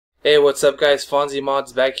Hey, what's up guys? Fonzie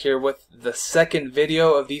Mods back here with the second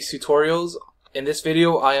video of these tutorials. In this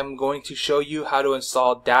video I am going to show you how to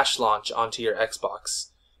install Dashlaunch onto your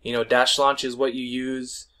Xbox. You know, Dashlaunch is what you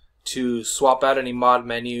use to swap out any mod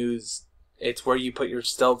menus. It's where you put your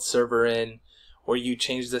stealth server in, where you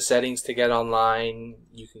change the settings to get online.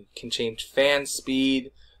 You can change fan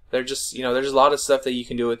speed. There's just a lot of stuff that you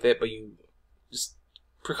can do with it, but you just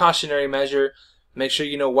precautionary measure. Make sure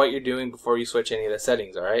you know what you're doing before you switch any of the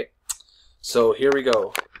settings, alright? So here we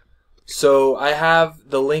go. So I have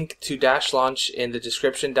the link to Dashlaunch in the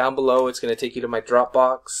description down below. It's going to take you to my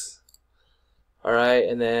Dropbox. Alright,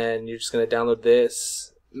 and then you're just going to download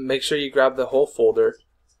this. Make sure you grab the whole folder.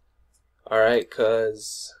 Alright,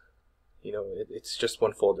 because it's just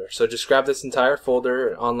one folder. So just grab this entire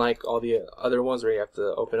folder, unlike all the other ones where you have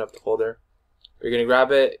to open up the folder. You're going to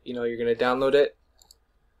grab it, you're going to download it.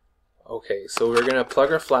 Okay, so we're going to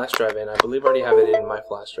plug our flash drive in. I believe I already have it in my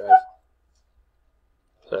flash drive.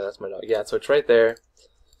 Sorry, that's my dog. Yeah, so it's right there.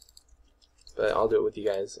 But I'll do it with you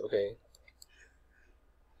guys. Okay.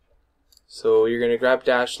 So you're going to grab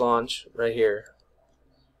Dashlaunch right here.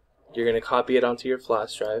 You're going to copy it onto your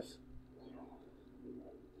flash drive.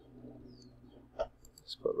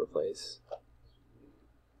 Just put replace.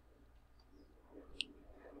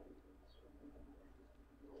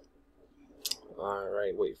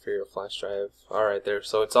 Alright, wait for your flash drive. Alright, there.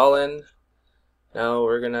 So it's all in. Now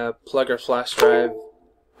we're going to plug our flash drive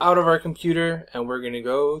out of our computer and we're going to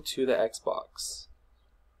go to the Xbox.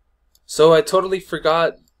 So I totally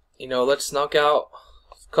forgot, let's knock out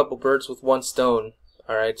a couple birds with one stone.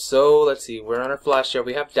 Alright, so let's see. We're on our flash drive.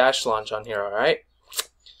 We have Dashlaunch on here, alright?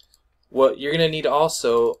 What you're going to need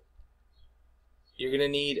also, you're going to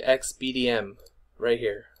need XBDM right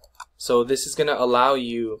here. So this is going to allow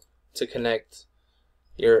you to connect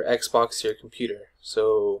your Xbox to your computer.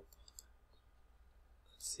 So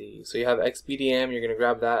let's see. So you have XBDM. You're going to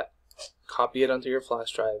grab that, copy it onto your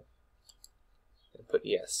flash drive, and put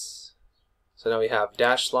yes. So now we have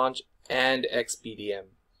Dashlaunch and XBDM.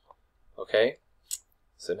 Okay.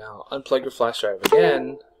 So now unplug your flash drive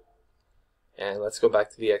again, and let's go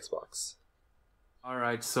back to the Xbox.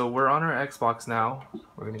 Alright, so we're on our Xbox now.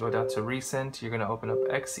 We're going to go down to Recent. You're going to open up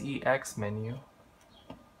XEX menu.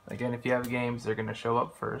 Again, if you have games, they're going to show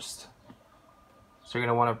up first. So you're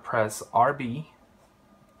going to want to press RB,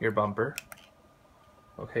 your bumper.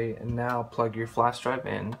 Okay, and now plug your flash drive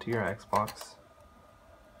in to your Xbox.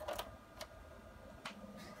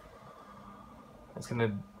 It's going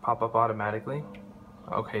to pop up automatically.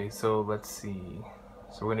 Okay, so let's see.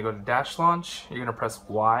 So we're going to go to Dashlaunch. You're going to press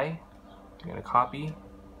Y. You're going to copy.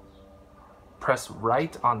 Press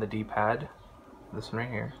right on the D-pad. This one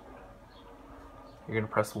right here. You're going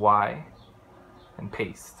to press Y and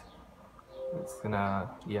paste. It's going to,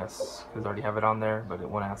 yes, because I already have it on there, but it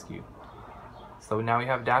won't ask you. So now we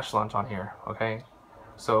have Dashlaunch on here, okay?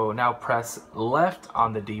 So now press left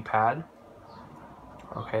on the D-pad,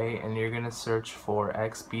 okay, and you're going to search for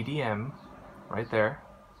XBDM right there.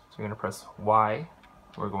 So you're going to press Y.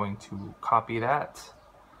 We're going to copy that.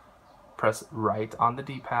 Press right on the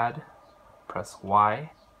D-pad, press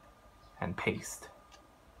Y, and paste.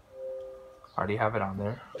 Already have it on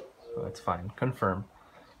there, so that's fine. Confirm.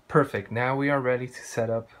 Perfect. Now we are ready to set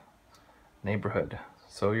up neighborhood.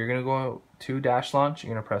 So you're going to go to Dashlaunch,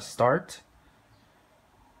 you're going to press start,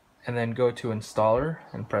 and then go to installer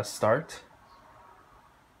and press start.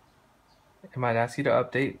 It might ask you to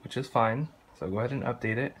update, which is fine, so go ahead and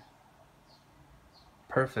update it.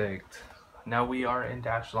 Perfect. Now we are in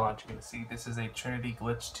Dashlaunch. You can see this is a Trinity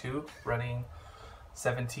Glitch 2 running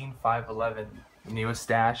 17.5.11. Newest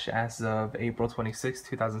Dash as of April 26,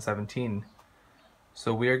 2017.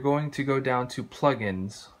 So we are going to go down to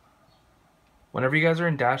plugins. Whenever you guys are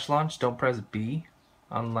in Dashlaunch, don't press B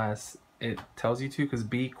unless it tells you to, because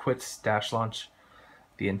B quits Dashlaunch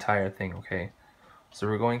the entire thing, okay? So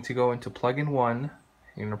we're going to go into plugin 1.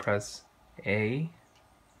 You're going to press A.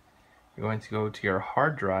 You're going to go to your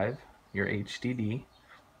hard drive, your HDD,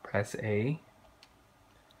 press A.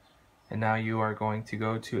 And now you are going to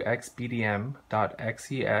go to xbdm.xex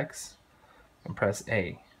and press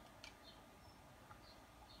A.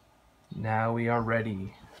 Now we are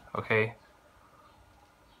ready. Okay.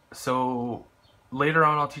 So later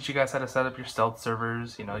on I'll teach you guys how to set up your stealth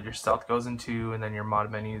servers. Your stealth goes in 2 and then your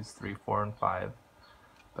mod menus 3, 4, and 5.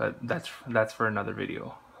 But that's for another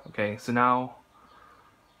video. Okay, so now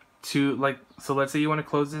so let's say you want to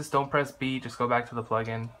close this, don't press B, just go back to the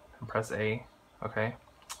plugin and press A. Okay.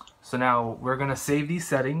 So now we're going to save these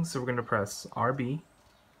settings, so we're going to press RB.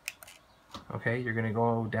 Okay, you're going to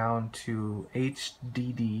go down to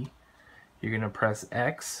HDD. You're going to press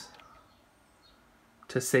X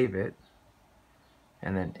to save it,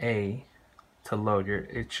 and then A to load.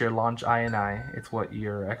 It's your launch INI. It's what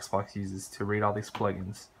your Xbox uses to read all these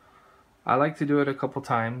plugins. I like to do it a couple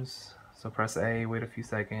times. So press A, wait a few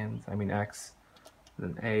seconds. I mean X,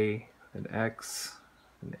 then A, then X,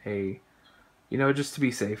 then A. You know, just to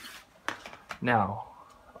be safe. Now,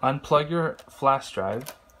 unplug your flash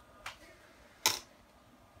drive.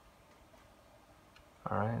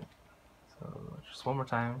 Alright, so just one more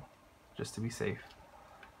time, just to be safe.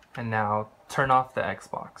 And now, turn off the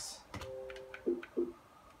Xbox.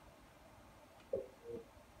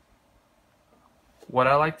 What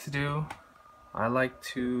I like to do, I like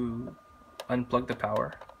to unplug the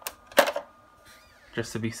power,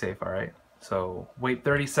 just to be safe, alright? So, wait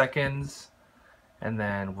 30 seconds, and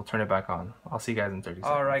then we'll turn it back on. I'll see you guys in 30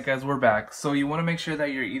 seconds. Alright guys, we're back. So you want to make sure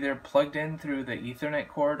that you're either plugged in through the Ethernet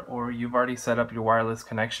cord or you've already set up your wireless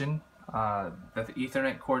connection. The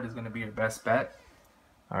Ethernet cord is going to be your best bet.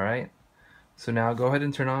 Alright, so now go ahead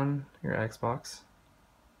and turn on your Xbox.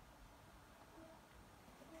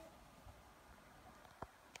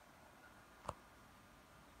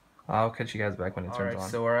 I'll catch you guys back when it turns on.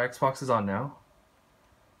 So our Xbox is on now.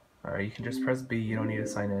 Alright, you can just press B, you don't need to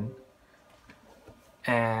sign in.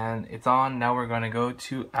 And it's on. Now we're going to go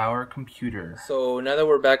to our computer. So now that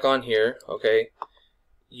we're back on here, okay,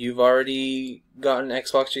 you've already gotten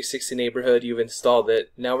Xbox 360 Neighborhood, you've installed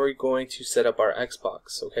it. Now we're going to set up our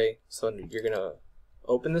Xbox, okay? So you're going to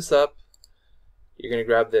open this up. You're going to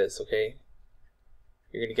grab this, okay?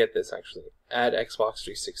 You're going to get this actually. Add Xbox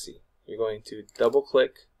 360. You're going to double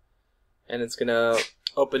click and it's going to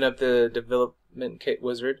open up the development kit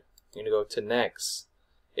wizard. You're going to go to next.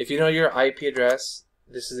 If you know your IP address,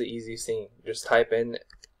 this is the easiest thing. Just type in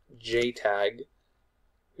JTAG.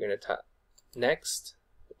 You're going to type next.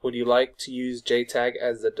 Would you like to use JTAG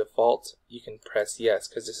as the default? You can press yes,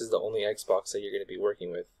 because this is the only Xbox that you're going to be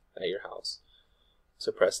working with at your house.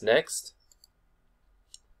 So press next.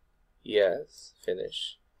 Yes,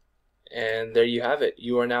 finish. And there you have it.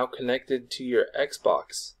 You are now connected to your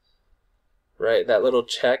Xbox. Right, that little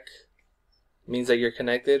check means that you're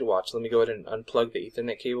connected. Watch, let me go ahead and unplug the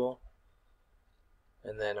Ethernet cable.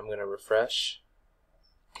 And then I'm going to refresh.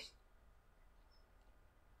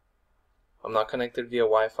 I'm not connected via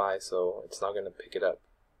Wi-Fi, so it's not going to pick it up.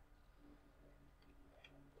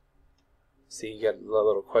 See, you got a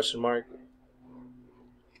little question mark.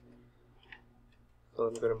 So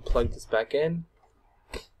I'm going to plug this back in.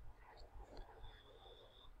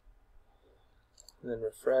 And then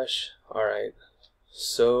refresh. Alright.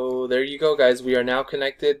 So there you go guys, we are now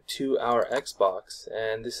connected to our Xbox,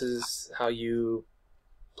 and this is how you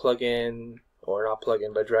plug in, or not plug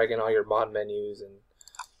in, but drag in all your mod menus and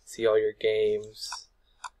see all your games.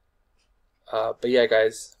 But yeah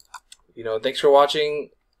guys, you know, thanks for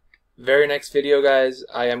watching. Very next video guys,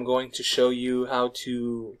 I am going to show you how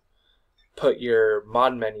to put your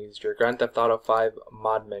mod menus, your Grand Theft Auto 5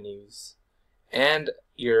 mod menus, and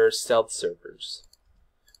your stealth servers.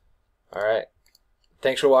 Alright.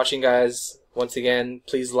 Thanks for watching guys. Once again,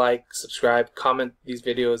 please like, subscribe, comment these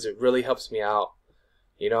videos. It really helps me out.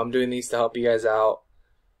 You know, I'm doing these to help you guys out.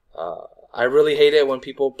 I really hate it when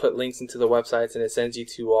people put links into the websites and it sends you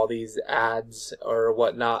to all these ads or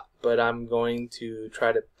whatnot, but I'm going to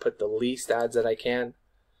try to put the least ads that I can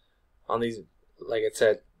on these. Like I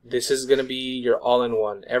said, this is going to be your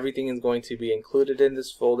all-in-one. Everything is going to be included in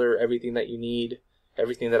this folder, everything that you need,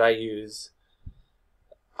 everything that I use.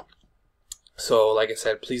 So, like I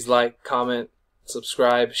said, please like, comment,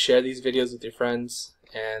 subscribe, share these videos with your friends,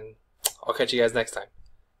 and I'll catch you guys next time.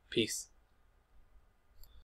 Peace.